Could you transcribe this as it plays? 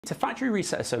To factory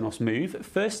reset a Sonos Move,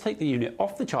 first take the unit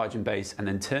off the charging base and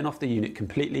then turn off the unit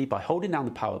completely by holding down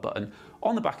the power button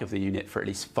on the back of the unit for at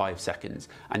least 5 seconds,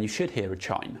 and you should hear a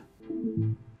chime.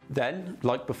 Then,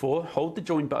 like before, hold the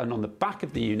join button on the back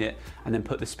of the unit and then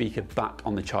put the speaker back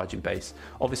on the charging base,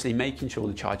 obviously making sure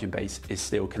the charging base is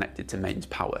still connected to mains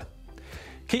power.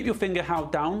 Keep your finger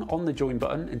held down on the join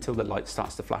button until the light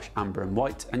starts to flash amber and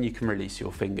white and you can release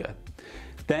your finger.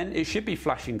 Then it should be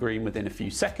flashing green within a few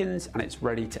seconds and it's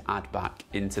ready to add back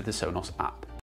into the Sonos app.